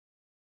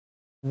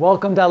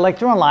Welcome to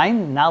Lecture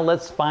Online. Now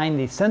let's find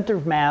the center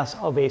of mass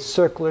of a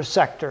circular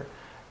sector.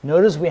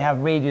 Notice we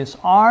have radius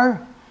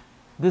r.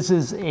 This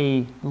is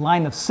a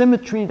line of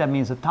symmetry. That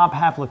means the top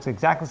half looks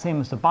exactly the same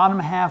as the bottom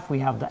half. We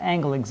have the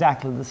angle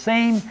exactly the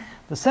same.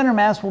 The center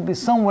mass will be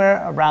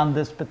somewhere around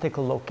this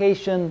particular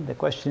location. The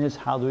question is,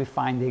 how do we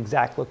find the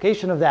exact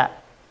location of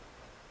that?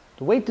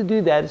 The way to do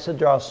that is to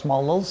draw a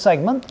small little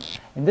segment.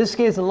 In this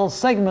case, the little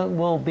segment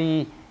will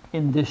be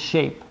in this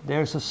shape.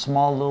 There's a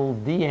small little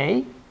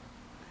dA.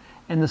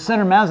 And the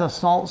center mass of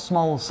a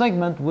small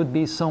segment would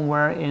be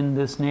somewhere in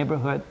this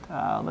neighborhood,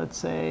 let's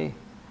say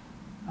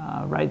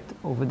right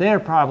over there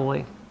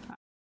probably.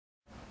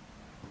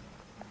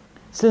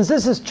 Since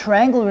this is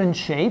triangular in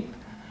shape,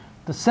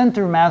 the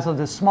center mass of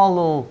this small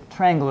little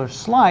triangular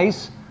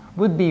slice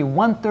would be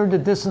 1/3 the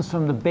distance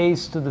from the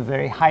base to the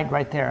very height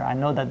right there. I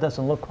know that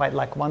doesn't look quite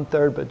like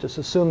 1/3, but just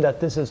assume that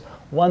this is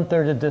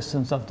 1/3 the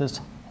distance of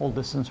this whole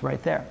distance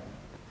right there.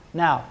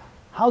 Now,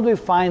 how do we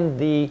find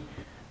the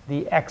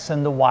x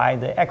and the y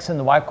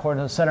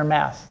coordinate of the center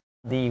mass?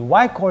 The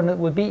y coordinate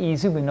would be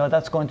easy. We know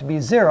that's going to be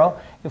 0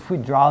 if we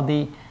draw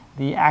the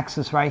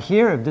axis right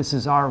here. If this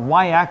is our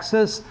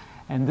y-axis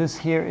and this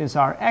here is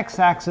our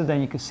x-axis,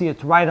 then you can see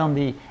it's right on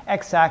the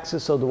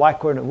x-axis, so the y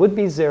coordinate would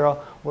be 0.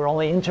 We're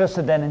only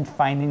interested then in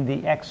finding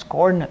the x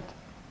coordinate.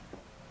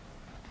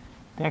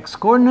 The x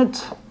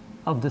coordinate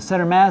of the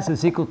center mass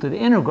is equal to the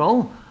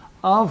integral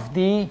of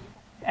the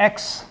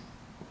x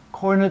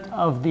coordinate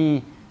of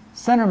the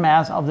center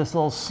mass of this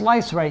little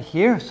slice right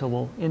here, so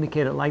we'll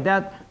indicate it like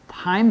that,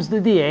 times the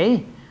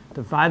dA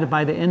divided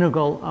by the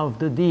integral of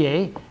the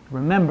dA.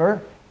 Remember,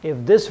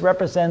 if this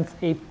represents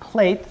a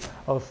plate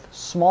of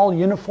small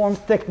uniform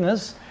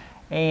thickness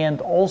and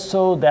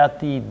also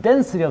that the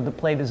density of the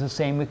plate is the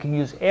same, we can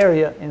use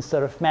area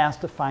instead of mass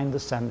to find the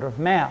center of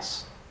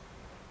mass.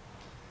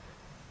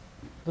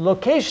 The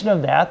location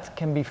of that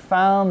can be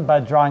found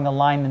by drawing a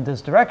line in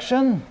this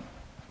direction.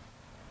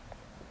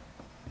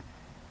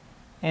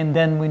 And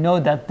then we know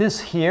that this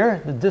here,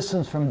 the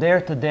distance from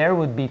there to there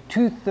would be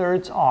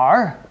 2/3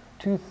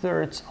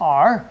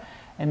 r,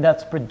 and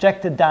that's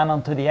projected down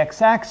onto the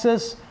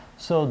x-axis.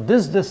 So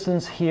this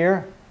distance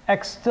here,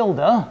 x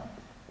tilde,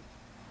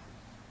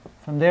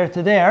 from there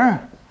to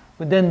there,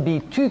 would then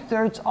be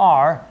 2/3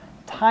 r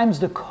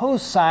times the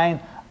cosine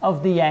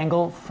of the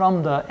angle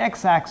from the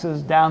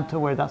x-axis down to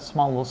where that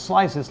small little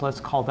slice is. Let's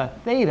call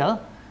that theta.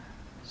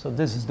 So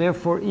this is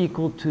therefore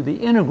equal to the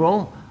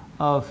integral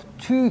of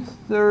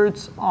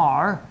 2/3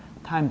 r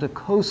times the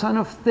cosine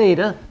of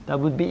theta. That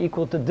would be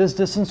equal to this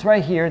distance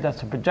right here.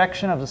 That's a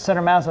projection of the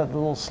center mass of the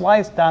little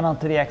slice down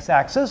onto the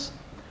x-axis.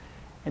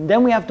 And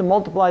then we have to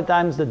multiply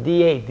times the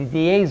dA. The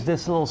dA is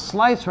this little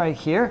slice right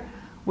here,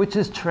 which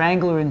is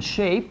triangular in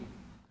shape.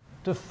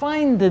 To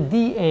find the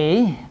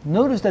dA,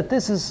 notice that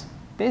this is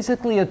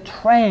basically a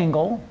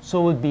triangle, so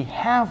it would be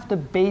half the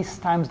base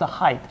times the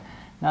height.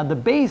 Now the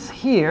base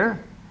here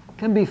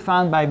can be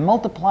found by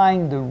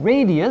multiplying the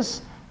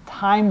radius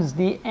times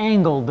the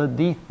angle, the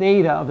d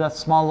theta of that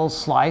small little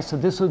slice. So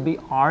this would be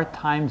r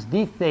times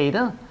d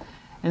theta.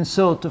 And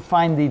so to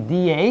find the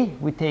dA,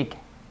 we take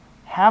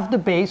half the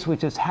base,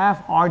 which is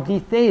half r d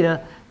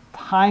theta,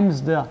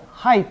 times the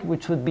height,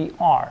 which would be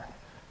r.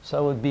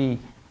 So it would be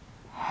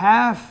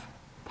half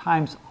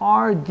times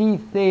r d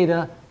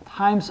theta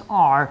times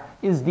r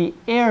is the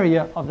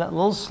area of that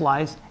little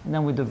slice. And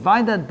then we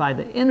divide that by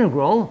the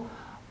integral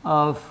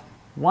of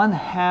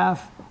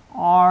 1/2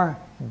 r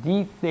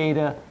d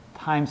theta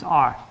times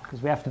r,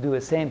 because we have to do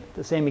the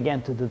same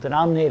again to the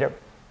denominator.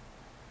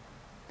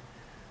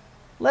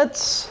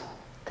 Let's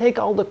take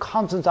all the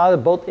constants out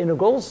of both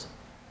integrals.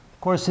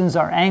 Of course, since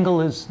our angle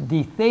is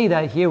d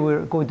theta, here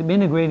we're going to be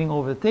integrating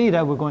over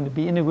theta. We're going to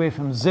be integrating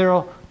from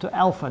 0 to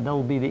alpha. That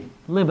will be the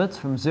limits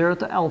from 0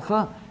 to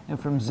alpha and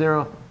from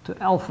 0 to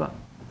alpha.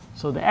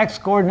 So the x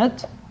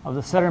coordinate of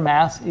the center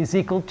mass is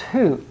equal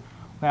to,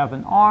 we have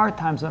an r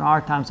times an r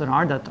times an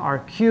r, that's r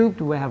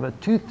cubed. We have a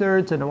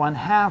 2/3 and a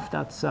 1/2,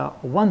 that's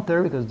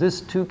 1/3, because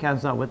this 2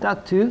 cancels out with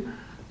that 2.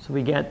 So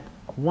we get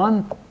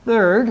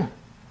 1/3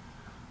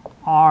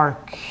 r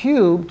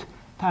cubed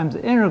times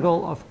the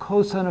integral of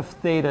cosine of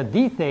theta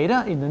d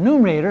theta in the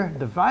numerator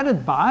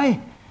divided by,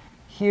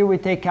 here we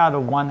take out a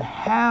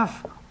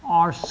 1/2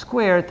 r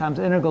squared times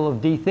the integral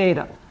of d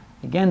theta.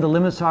 Again, the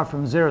limits are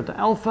from 0 to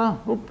alpha,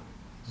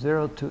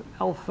 0 to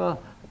alpha,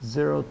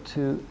 0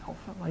 to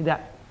alpha, like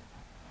that.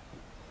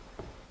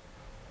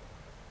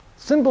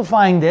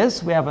 Simplifying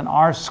this, we have an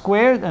r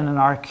squared and an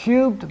r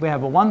cubed. We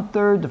have a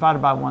 1/3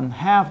 divided by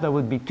 1/2. That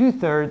would be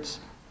 2/3.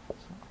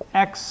 So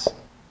x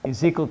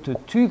is equal to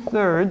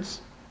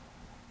 2/3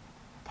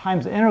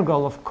 times the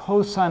integral of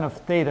cosine of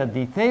theta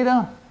d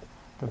theta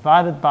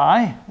divided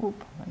by,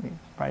 let me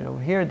write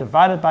over here,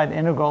 divided by the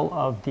integral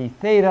of d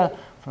theta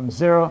from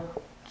 0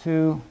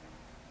 to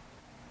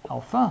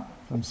alpha,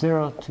 from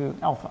 0 to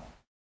alpha.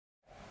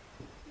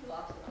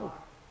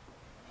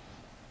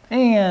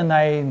 And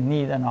I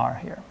need an r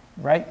here.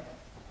 Right?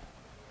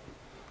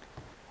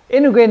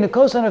 Integrating the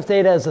cosine of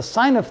theta as the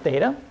sine of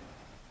theta,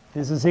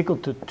 this is equal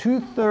to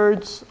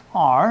 2/3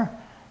 r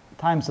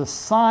times the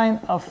sine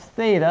of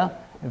theta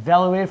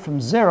evaluated from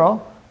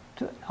 0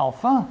 to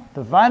alpha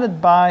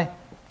divided by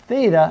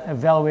theta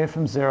evaluated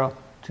from 0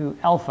 to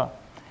alpha.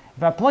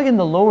 If I plug in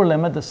the lower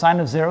limit, the sine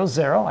of 0 is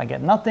 0, I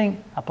get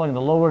nothing. I plug in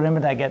the lower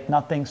limit, I get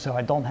nothing, so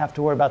I don't have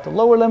to worry about the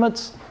lower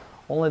limits,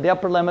 only the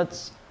upper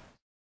limits.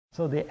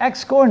 So the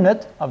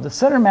x-coordinate of the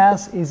center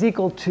mass is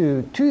equal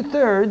to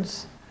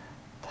 2/3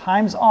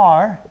 times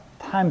r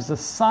times the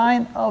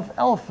sine of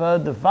alpha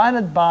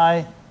divided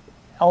by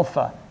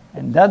alpha.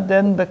 And that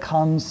then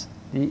becomes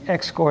the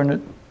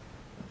x-coordinate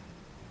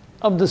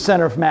of the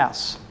center of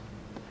mass.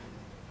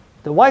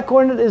 The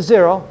y-coordinate is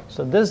 0,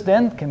 so this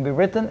then can be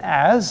written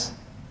as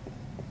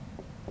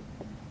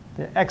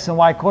the x and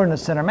y coordinate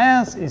center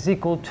mass is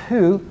equal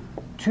to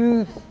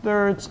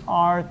 2/3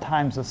 r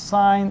times the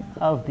sine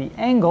of the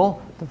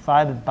angle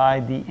divided by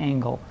the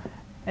angle,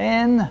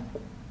 and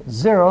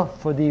 0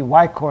 for the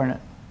y-coordinate.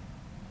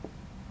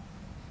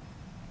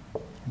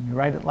 And you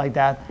write it like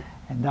that,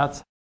 and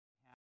that's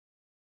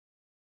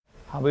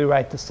how we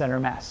write the center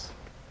mass.